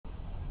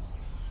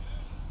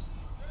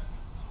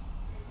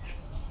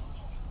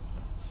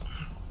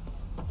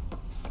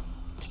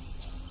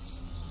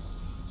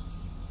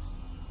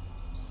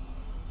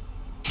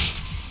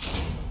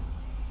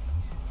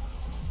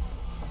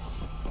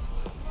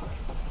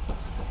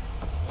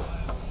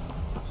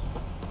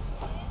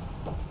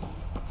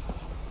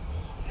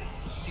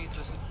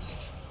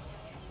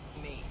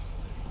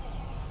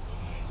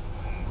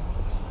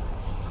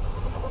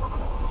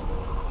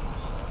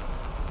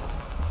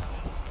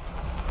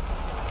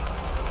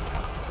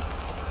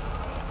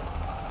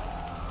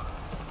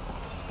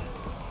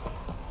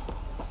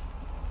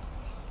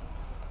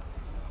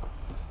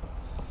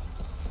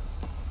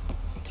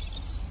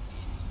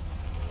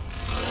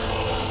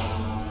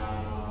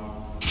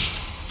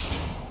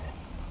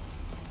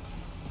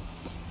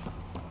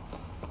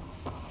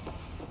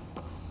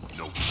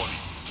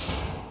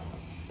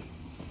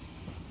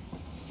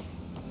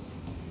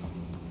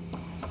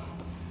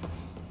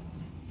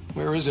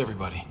Where is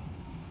everybody?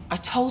 I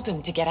told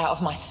them to get out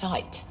of my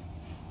sight.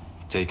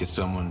 Take it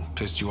someone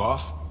pissed you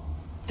off?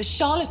 The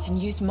charlatan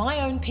used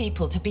my own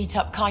people to beat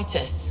up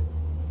Kitus.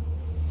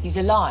 He's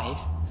alive,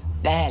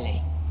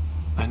 barely.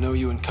 I know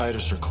you and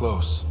Kitus are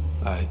close.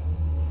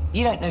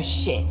 You don't know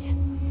shit.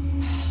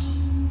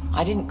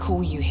 I didn't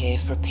call you here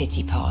for a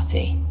pity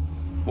party.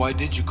 Why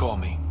did you call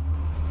me?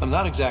 I'm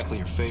not exactly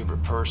your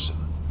favorite person.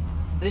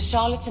 The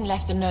charlatan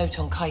left a note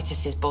on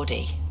Kitus's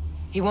body.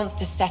 He wants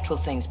to settle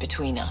things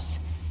between us.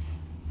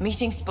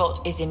 Meeting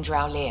spot is in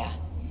Drowlear.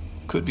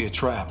 Could be a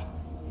trap.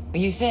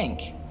 You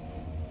think?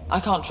 I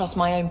can't trust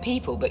my own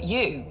people, but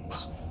you're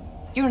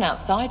an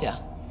outsider.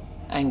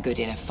 And good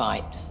in a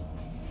fight.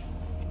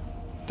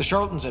 The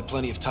charlatans had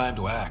plenty of time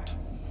to act.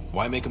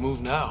 Why make a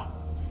move now?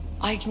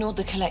 I ignored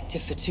the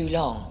collective for too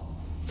long.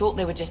 Thought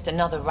they were just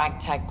another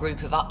ragtag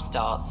group of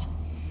upstarts.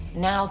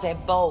 Now they're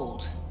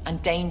bold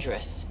and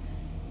dangerous.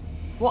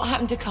 What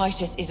happened to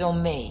Kitus is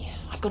on me.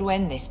 I've got to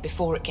end this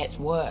before it gets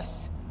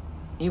worse.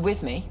 You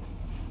with me?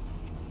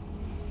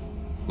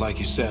 Like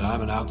you said,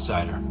 I'm an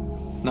outsider.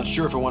 Not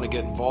sure if I want to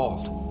get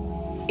involved.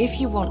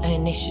 If you want an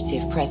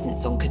initiative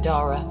presence on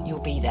Kadara, you'll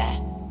be there.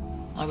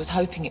 I was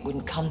hoping it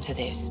wouldn't come to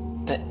this,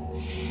 but...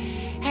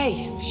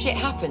 Hey, shit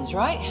happens,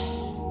 right?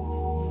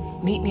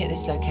 Meet me at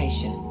this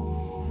location.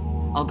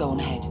 I'll go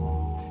on ahead.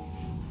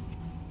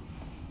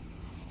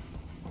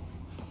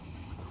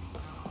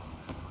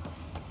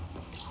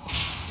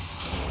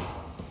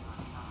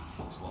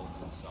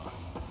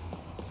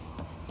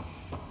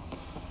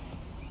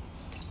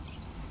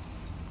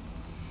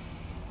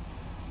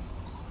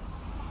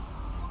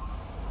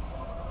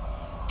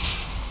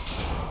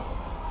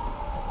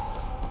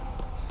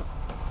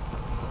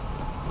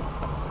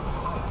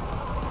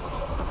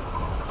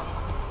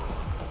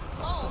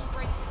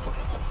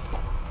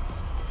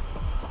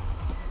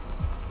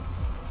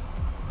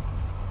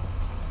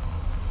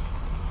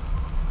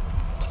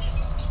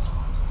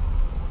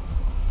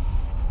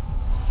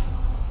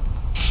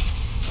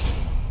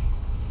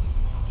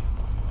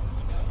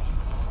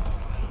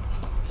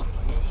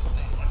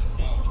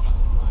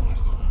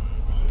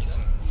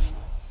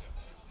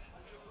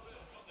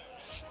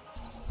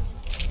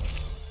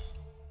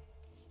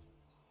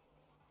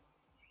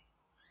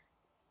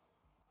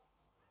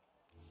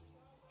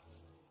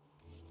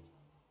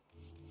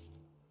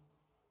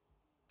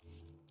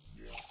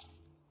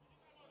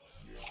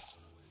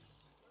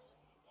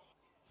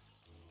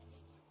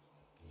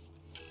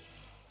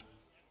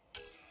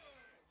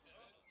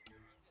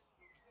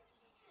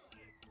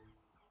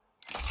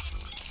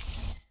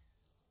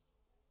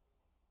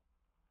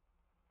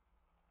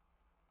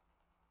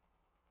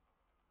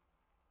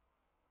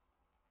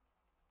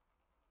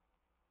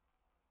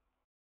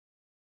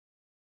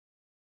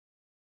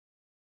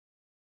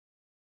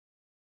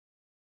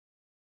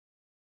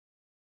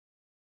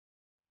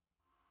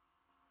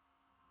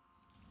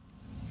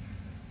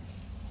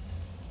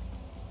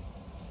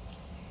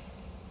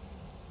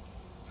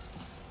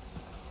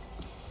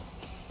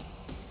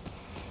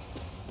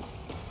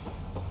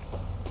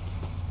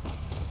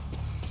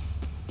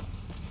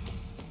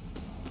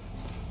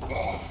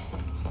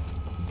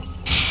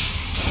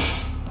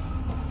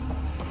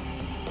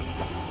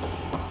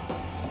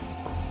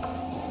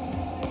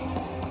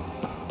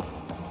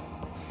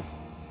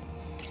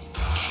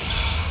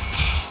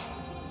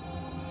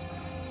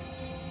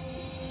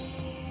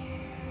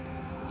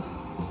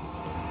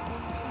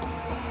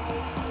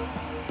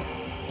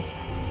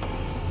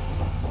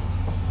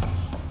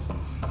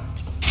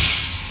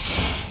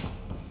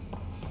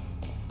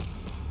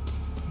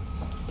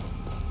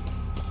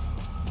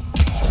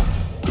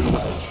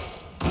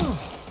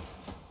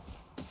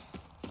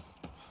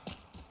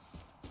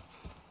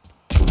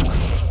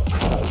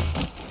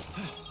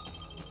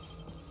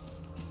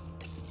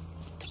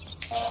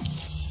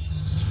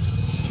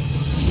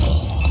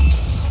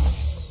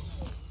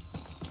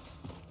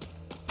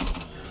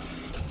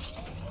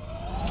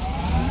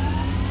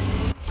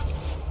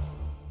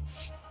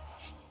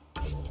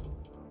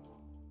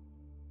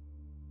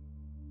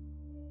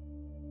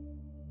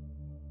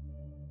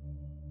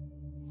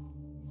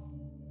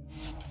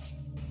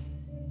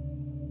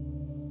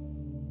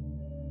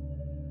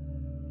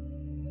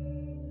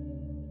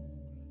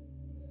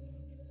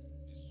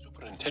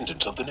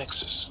 Superintendent of the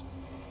Nexus.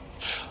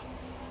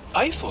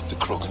 I thought the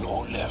Krogan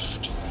all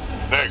left.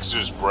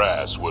 Nexus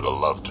brass would have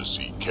loved to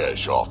see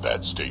Kesh off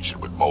that station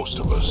with most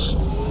of us.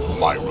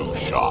 My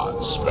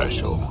Rushan's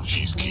special.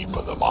 She's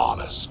keeping them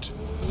honest.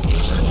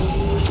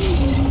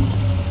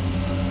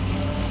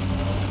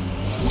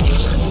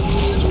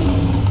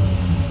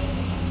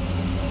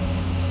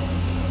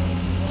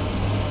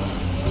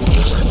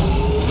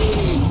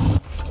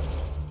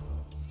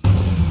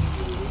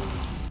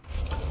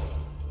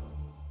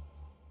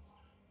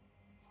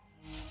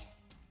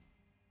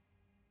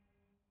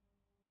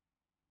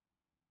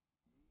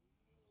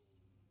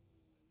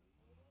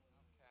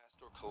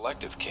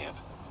 Collective camp.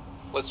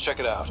 Let's check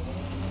it out.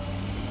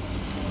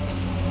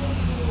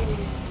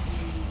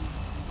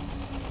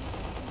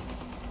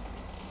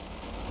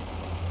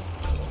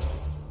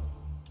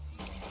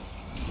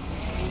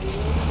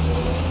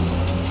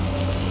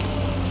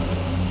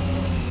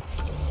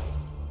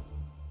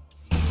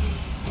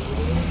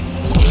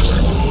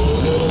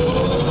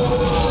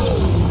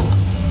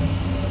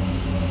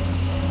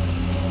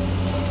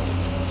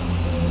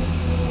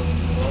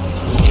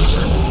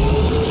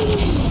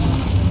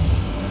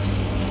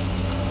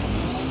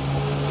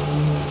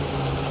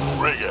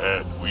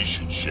 Figurehead, we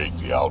should shake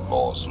the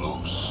outlaws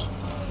loose.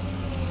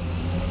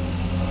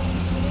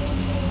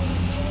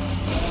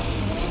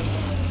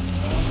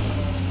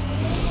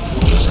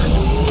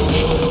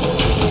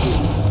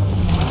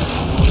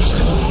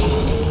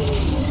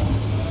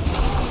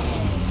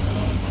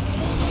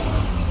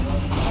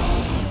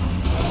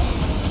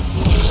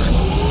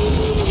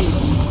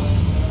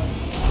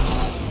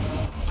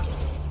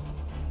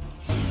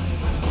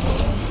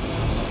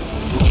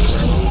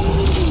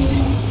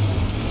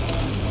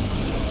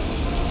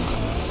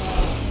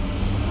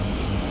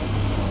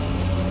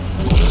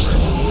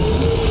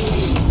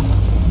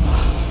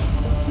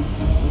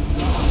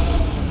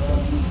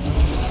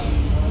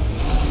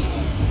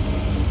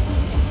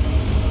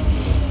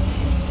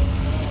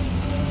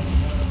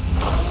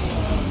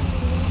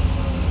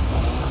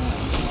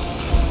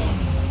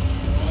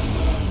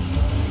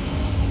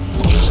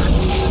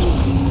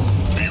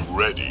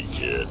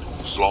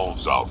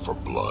 Sloan's out for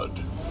blood.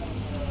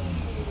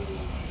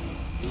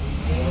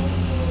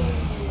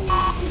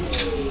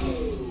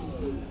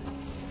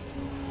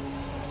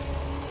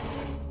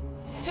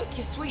 Took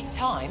your sweet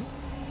time.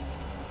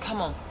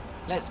 Come on,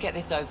 let's get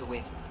this over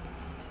with.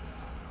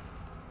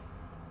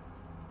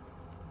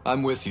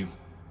 I'm with you.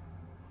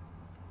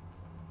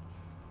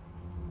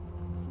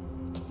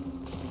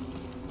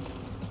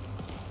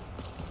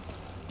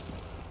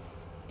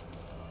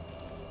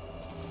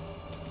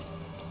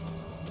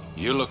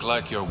 You look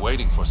like you're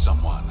waiting for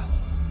someone.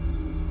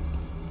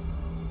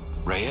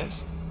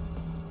 Reyes?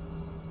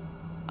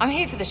 I'm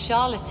here for the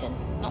charlatan,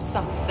 not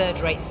some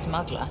third-rate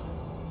smuggler.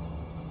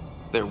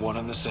 They're one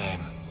and the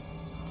same.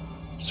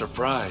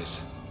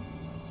 Surprise.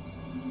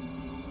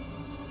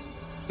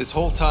 This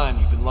whole time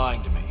you've been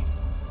lying to me.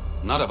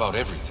 Not about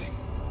everything.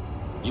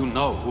 You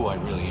know who I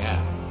really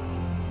am.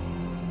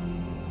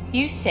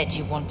 You said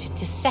you wanted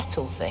to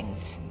settle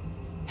things.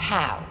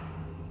 How?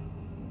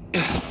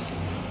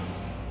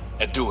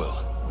 A duel.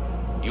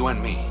 You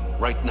and me,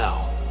 right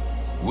now.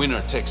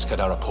 Winner takes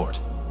Kadara Port.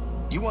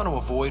 You want to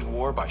avoid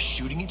war by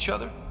shooting each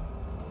other?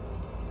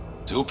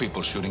 Two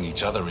people shooting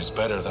each other is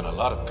better than a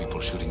lot of people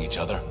shooting each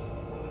other.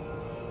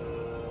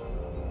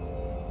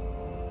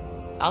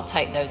 I'll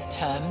take those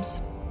terms.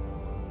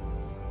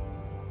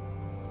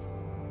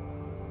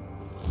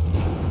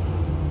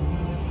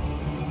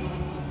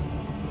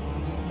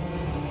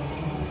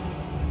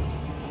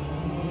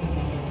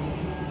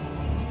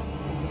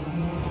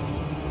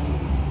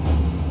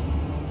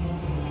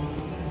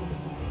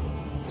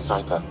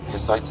 Sniper,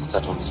 his sights are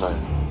set on Sloan.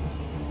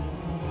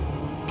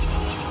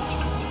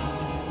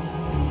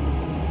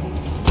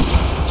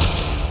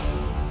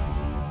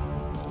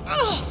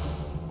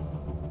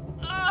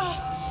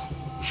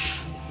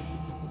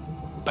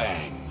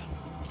 Bang.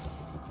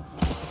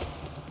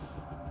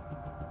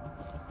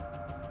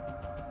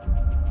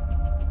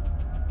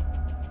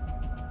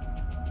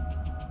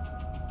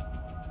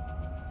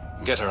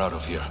 Get her out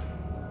of here.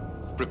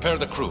 Prepare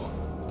the crew.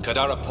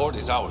 Kadara Port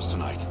is ours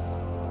tonight.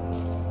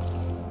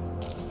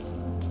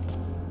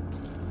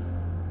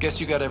 Guess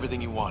you got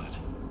everything you wanted.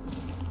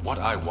 What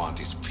I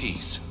want is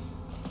peace.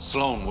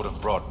 Sloan would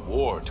have brought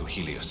war to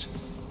Helios.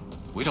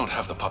 We don't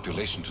have the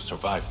population to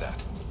survive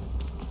that.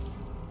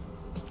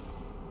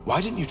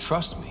 Why didn't you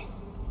trust me?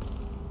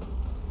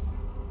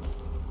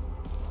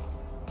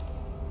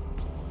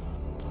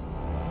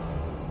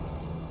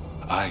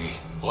 I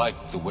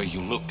liked the way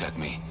you looked at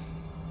me.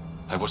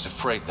 I was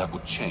afraid that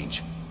would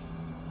change.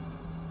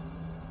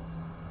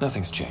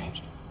 Nothing's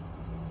changed.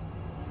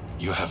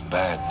 You have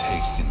bad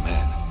taste in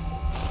men.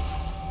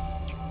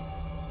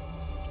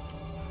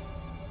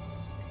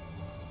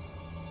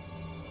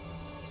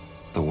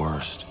 The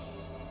worst.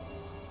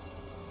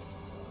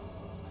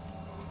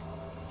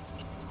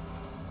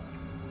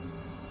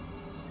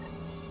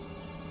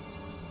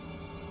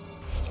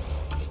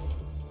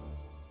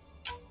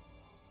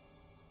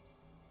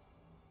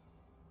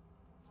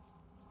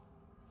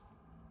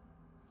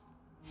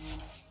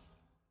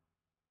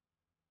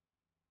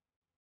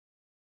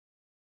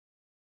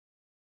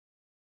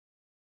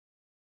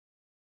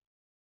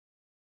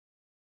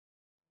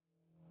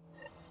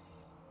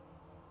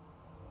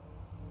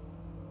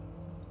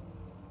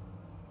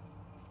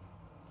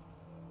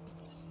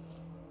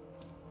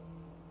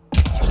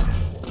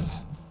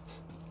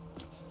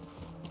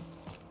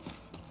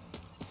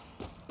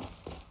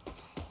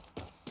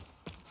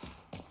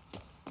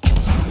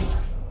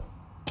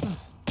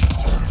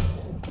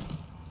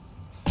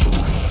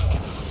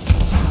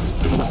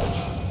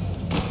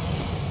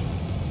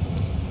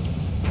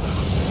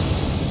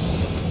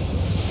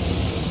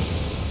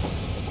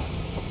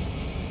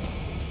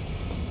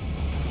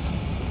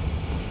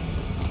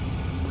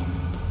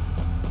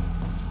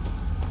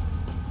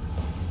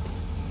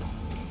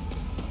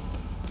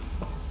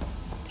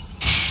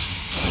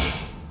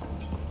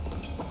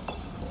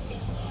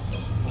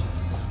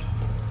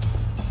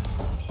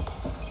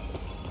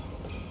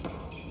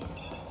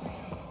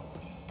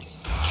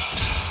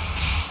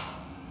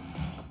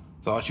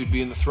 Thought you'd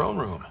be in the throne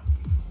room.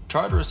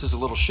 Tartarus is a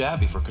little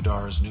shabby for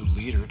Kadara's new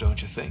leader,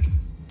 don't you think?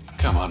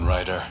 Come on,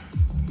 Ryder.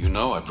 You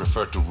know I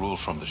prefer to rule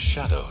from the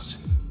shadows.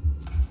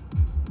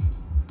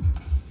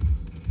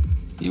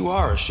 You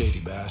are a shady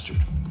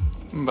bastard.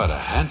 But a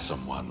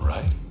handsome one,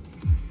 right?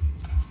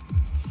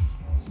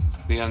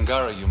 The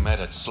Angara you met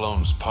at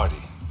Sloane's party,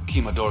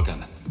 Kima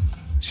Dorgan,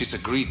 she's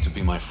agreed to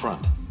be my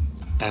front.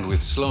 And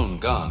with Sloane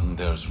gone,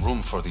 there's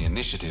room for the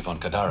initiative on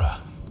Kadara.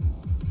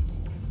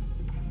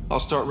 I'll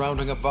start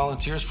rounding up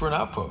volunteers for an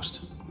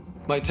outpost.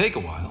 Might take a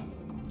while.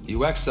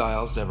 You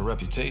exiles have a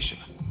reputation.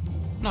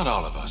 Not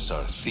all of us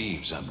are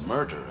thieves and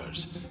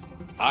murderers.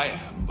 I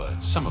am,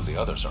 but some of the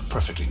others are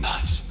perfectly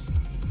nice.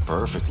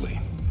 Perfectly.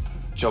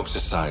 Jokes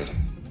aside,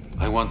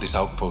 I want this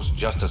outpost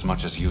just as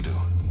much as you do.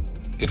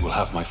 It will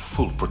have my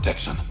full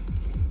protection.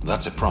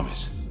 That's a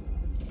promise.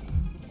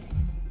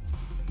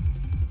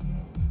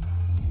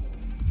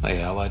 I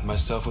allied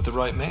myself with the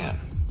right man.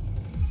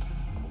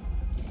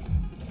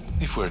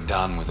 If we're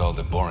done with all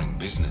the boring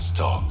business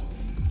talk,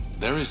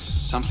 there is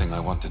something I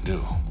want to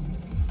do.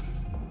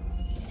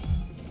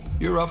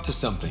 You're up to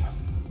something.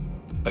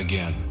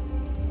 Again.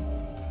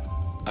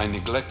 I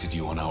neglected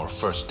you on our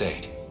first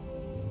date.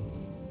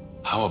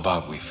 How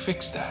about we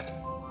fix that?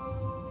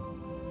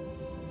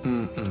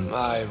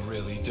 I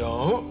really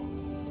don't.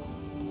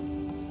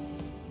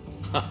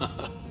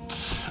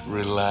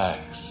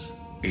 Relax.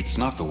 It's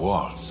not the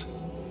waltz.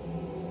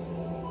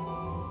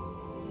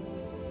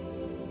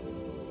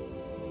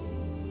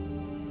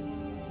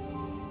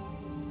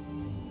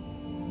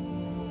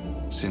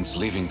 Since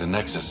leaving the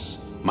Nexus,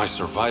 my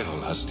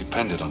survival has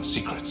depended on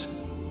secrets.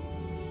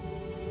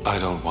 I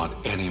don't want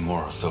any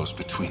more of those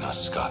between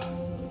us, Scott.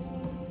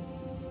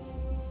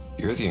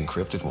 You're the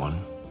encrypted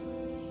one.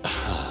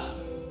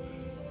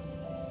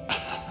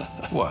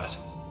 What?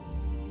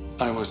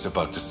 I was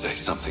about to say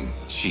something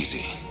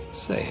cheesy.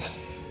 Say it.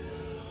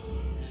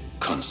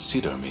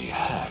 Consider me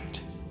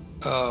hacked.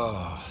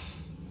 Oh,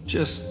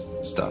 just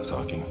stop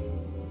talking.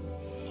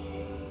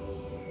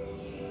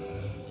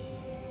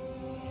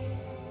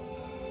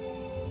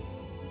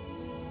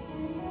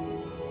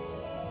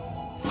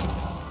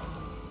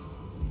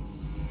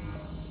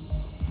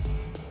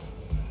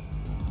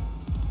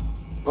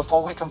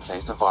 Before we can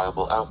place a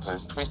viable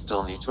outpost, we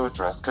still need to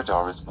address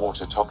Kadara's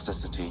water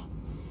toxicity.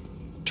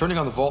 Turning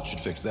on the vault should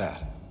fix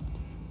that.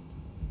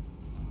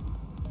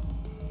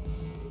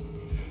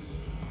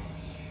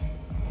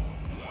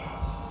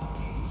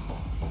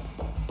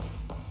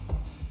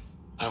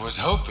 I was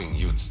hoping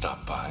you'd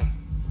stop by.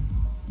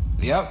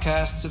 The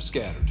outcasts have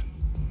scattered.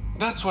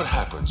 That's what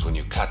happens when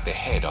you cut the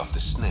head off the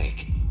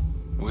snake.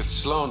 With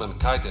Sloane and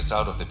Kaitis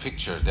out of the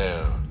picture,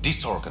 they're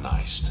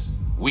disorganized,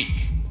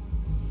 weak.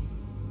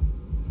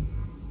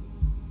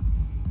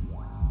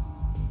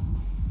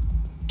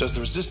 Does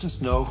the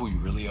Resistance know who you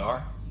really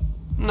are?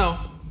 No,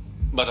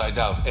 but I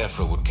doubt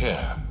Ephra would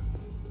care.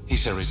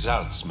 He's a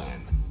results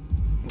man.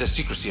 The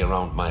secrecy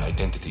around my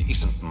identity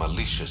isn't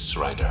malicious,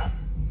 Ryder.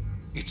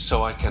 It's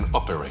so I can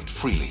operate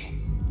freely.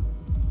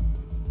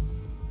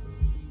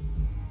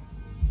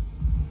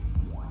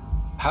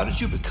 How did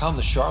you become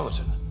the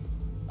charlatan?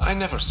 I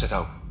never set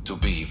out to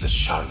be the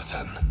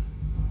charlatan.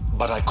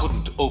 But I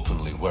couldn't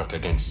openly work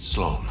against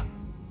Sloane.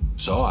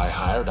 So I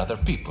hired other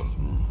people,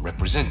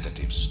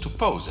 representatives, to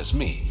pose as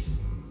me,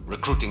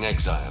 recruiting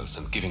exiles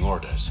and giving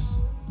orders.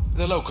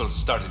 The locals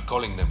started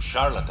calling them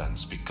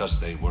charlatans because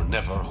they were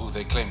never who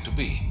they claimed to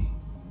be.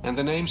 And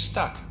the name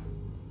stuck.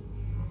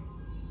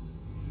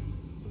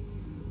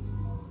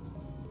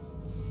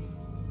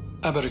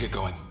 I better get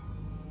going.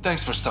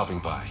 Thanks for stopping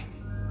by.